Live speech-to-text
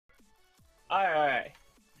Alright.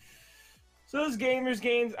 So those Gamerz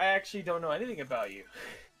games, I actually don't know anything about you.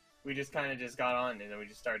 We just kind of just got on and then we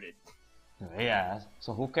just started. Yeah,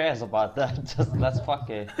 so who cares about that? Just let's fuck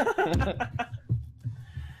it.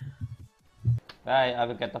 I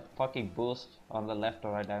will get the fucking boost on the left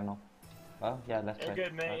or right, I don't know. Oh, yeah, left, You're right.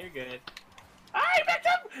 good, man, Right. you're good. I backed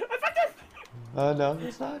up! I backed up! Oh no,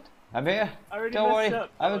 it's not. I'm here. I already Don't messed worry, up.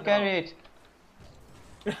 I will Oh, carry it.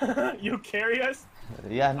 no. You carry us?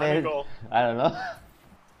 Yeah, I'm in nailed. goal. I don't know.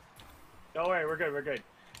 Don't worry, we're good, we're good.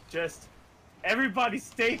 Just, everybody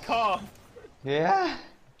stay calm. Yeah,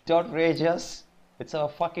 don't rage us. It's a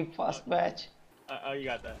fucking fast match. Oh, you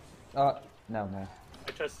got that. No, man.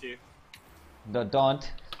 I trust you. No, don't.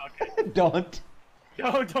 Okay. Don't.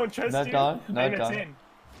 No, don't trust No, you. don't. No, And it's don't. in.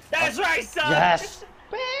 That's right, son! Yes!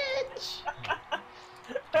 Bitch!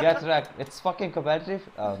 Get wrecked. It's fucking competitive?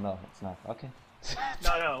 Oh, no, it's not. Okay.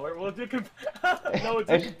 No, we'll do no,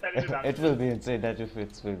 it's competitive after. It will be insane that if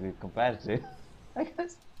it will be competitive. I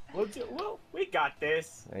guess. We got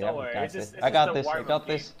this. Yeah, Don't we worry. got It's this. just, it's I just got a this. I warm-up got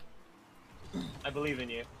game. this. I believe in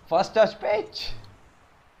you. First touch, bitch!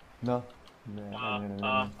 No.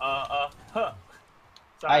 Huh.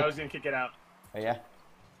 Sorry, I was gonna kick it out. Yeah.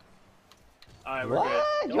 Alright, we're What? good.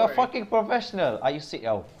 Don't You're worry. fucking professional. Are you see?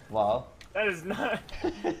 Oh, wow. That is not.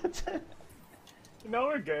 No,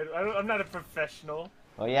 we're good. I'm not a professional.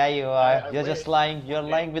 Oh yeah, you are. I You're wish. just lying. You're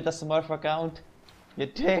Okay. lying with the Smurf account. You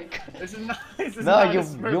dick. This is not. This is No, not a you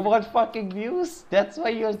Smurf. want fucking views. That's why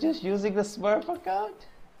you're just using the Smurf account.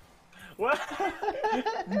 What?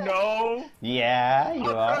 No. Yeah, you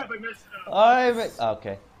Oh are. crap! I messed it up. Alright,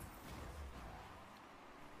 okay.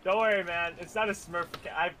 Don't worry, man. It's not a Smurf.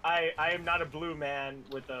 I am not a blue man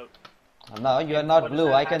with a. No, you are not What is blue.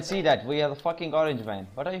 that I can accent? see that. We are the fucking orange man.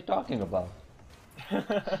 What are you talking about?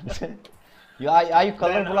 Are you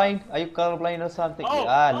colorblind? Are you colorblind or something?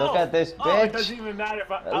 Look at this Oh, it bitch. doesn't even matter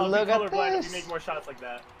if I'll Look be at colorblind if this. you make more shots like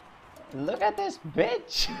that. Look at this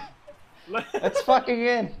bitch. It's fucking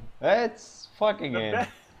in. It's fucking in.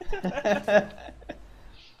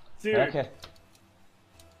 Dude, Okay.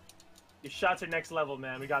 your shots are next level,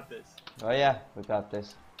 man. We got this. Oh yeah, we got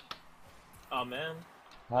this. Oh man.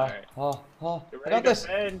 Oh, Alright. oh, You I ready got to this.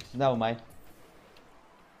 defend? No, mine.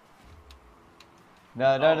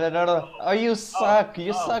 No. Oh, you suck.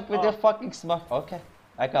 You suck with your fucking smurf. Okay,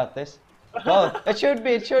 I got this. Well, it should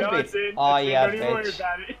be. It should No, be. it's in. Oh It's in. yeah, Don't even worry bitch.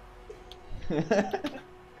 about it.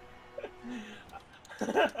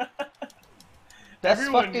 That's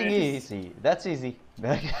Everyone fucking missed. easy. That's easy.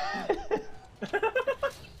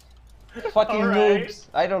 Fucking Alright. noobs.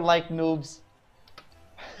 I don't like noobs.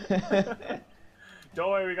 Don't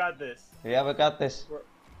worry, we got this. Yeah, we got this.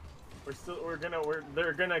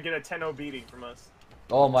 They're gonna get a 10-0 beating from us.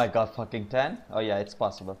 Oh my god, fucking 10? Oh yeah, it's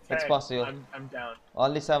possible. It's 10. possible. I'm down.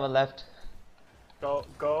 Only 7 left. Go.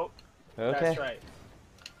 Okay. That's right.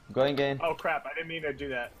 Going in. Oh crap! I didn't mean to do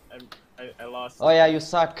that. I lost. Oh yeah, you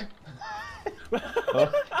suck.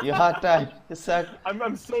 Oh, you hard time. You suck.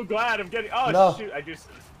 I'm so glad I'm getting. Oh No. shoot!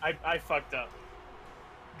 I fucked up.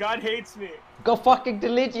 God hates me. Go fucking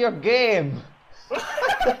delete your game.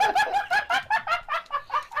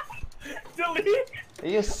 Delete.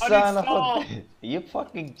 You son of a Uninstall. bitch. You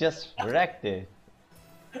fucking just wrecked it.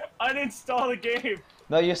 Uninstall the game.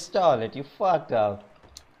 No, you stalled it. You fucked up.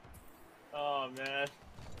 Oh man.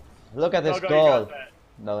 Look at this Go, you goal. got that.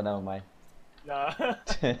 No, never mind. No.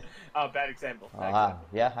 Oh, bad example. Bad example.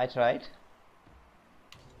 Yeah, I tried.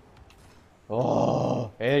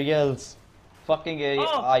 Oh, aerials. Fucking aerial.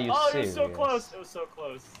 Are you it serious? was so close. It was so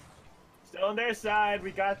close. Still on their side.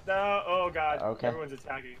 We got the. Oh god. Okay. Everyone's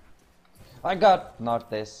attacking. I got not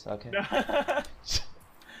this. Okay. oh,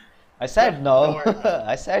 I said no. Don't worry.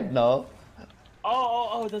 I said no.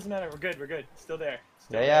 it doesn't matter. We're good. We're good. Still there.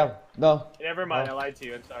 Still Yeah. there. No. Never mind. No. I lied to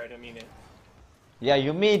you. I'm sorry. I didn't mean it. Yeah,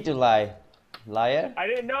 you mean to lie, liar. I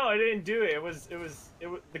didn't know. I didn't do it. It was.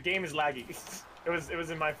 The game is laggy. It was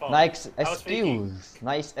in my fault. Nice I was faking. excuse.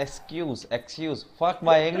 Nice excuse. Fuck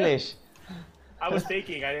my English. I was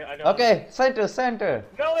faking. I know. Okay, center.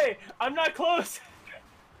 No way. I'm not close.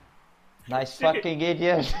 Nice Shit. fucking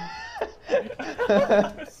idiot.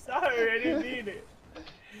 I'm sorry. I didn't mean it.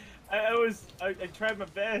 I tried my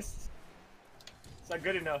best. It's not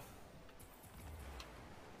good enough.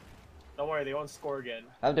 Don't worry, they won't score again.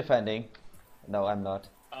 I'm defending. No, I'm not.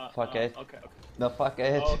 Fuck it. Okay. No, fuck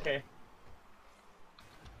it. Oh, okay.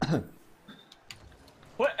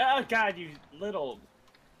 What? Oh god, you little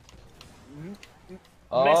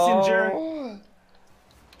messenger. Oh.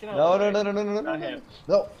 Get out No, of the no, way. no, no, no, no, Not no, him.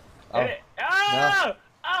 no. Oh. Hit it. Oh!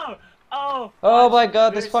 Oh! Oh! Oh my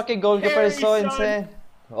god, this There's fucking goalkeeper is so Harry, son. insane.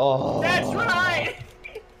 Oh. That's right!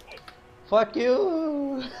 Fuck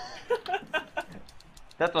you.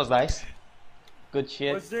 That was nice. Good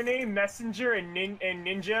shit. What's their name? Messenger and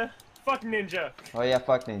Ninja? Fuck Ninja. Oh yeah,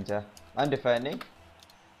 fuck Ninja. I'm defending.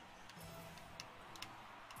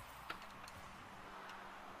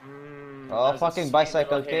 Oh, fucking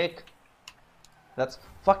bicycle kick. That's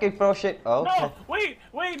fucking pro shit. Oh. No! Wait!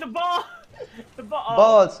 The ball! The ball! Oh.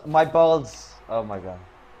 Balls! My balls! Oh my god.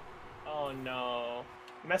 Oh no.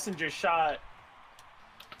 Messenger shot.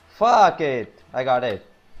 Fuck it! I got it.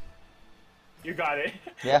 You got it.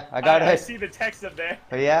 Yeah, I got it. I see the text up there.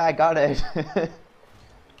 Yeah, I got it.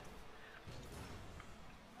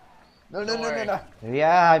 No.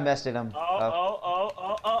 Yeah, I messed it up.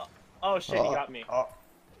 Oh shit, he got me. Oh,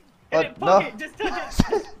 no. It, just touch it.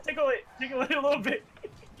 Just tickle it a little bit.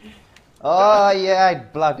 Oh yeah, I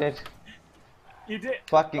blocked it. You did.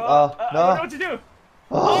 Fucking no. no. I don't know what to do.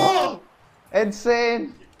 Oh,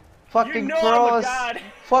 insane. Fucking You know pros. I'm a god.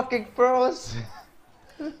 Fucking pros.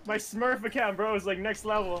 My Smurf account, bro, is like next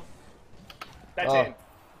level. That's Oh. it.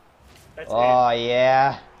 That's Oh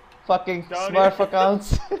yeah. Fucking Don't Smurf even-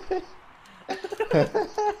 accounts.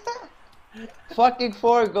 Fucking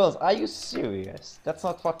 4 goals. Are you serious? That's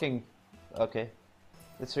not fucking okay.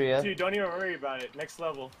 It's real. Dude, don't even worry about it. Next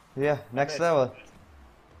level. Yeah, next missed. level.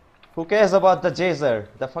 Who cares about the Jazer,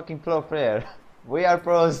 the fucking pro player? We are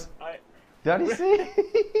pros. Don't you see?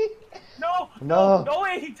 No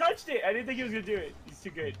way, he touched it. I didn't think he was gonna do it. He's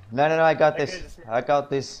too good. No, I got That this. guy just- I got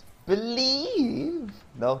this. Believe.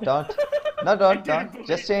 No, don't. No, don't. didn't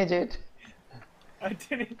Just change it. I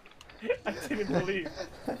didn't believe.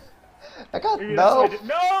 I got Maybe that's why I no. did-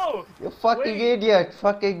 No! You fucking Wait. idiot.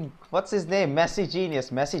 Fucking what's his name? Messi Genius.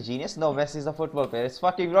 Messi Genius? No, Messi's a football player. It's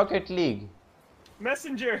fucking Rocket League.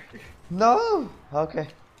 Messenger. No. Okay.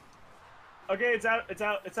 Okay, it's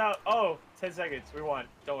out. Oh, 10 seconds. We won.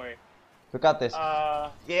 Don't worry. We got this.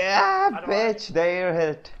 Yeah, how do bitch. There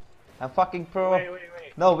hit. I'm fucking pro. Wait.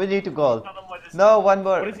 No, we need to goal. Tell them what this No, one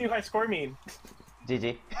more. What does new high score mean?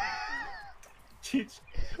 GG.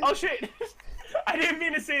 Oh shit! I didn't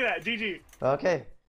mean to say that. GG. Okay.